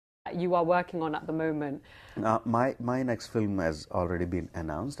you are working on at the moment? My next film has already been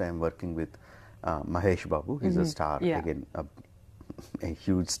announced. I am working with Mahesh Babu. He's a star, again, a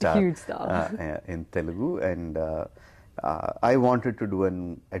huge star, in Telugu, and I wanted to do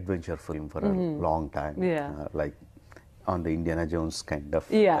an adventure film for a long time, like on the Indiana Jones kind of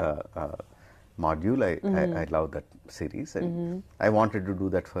module. I love that series, and I wanted to do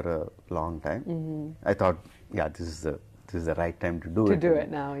that for a long time. I thought, this is the right time to do it. To do it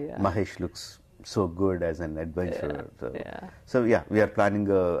now, Mahesh looks so good as an adventurer. So yeah, we are planning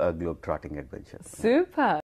a Globe Trotting Adventure. Super.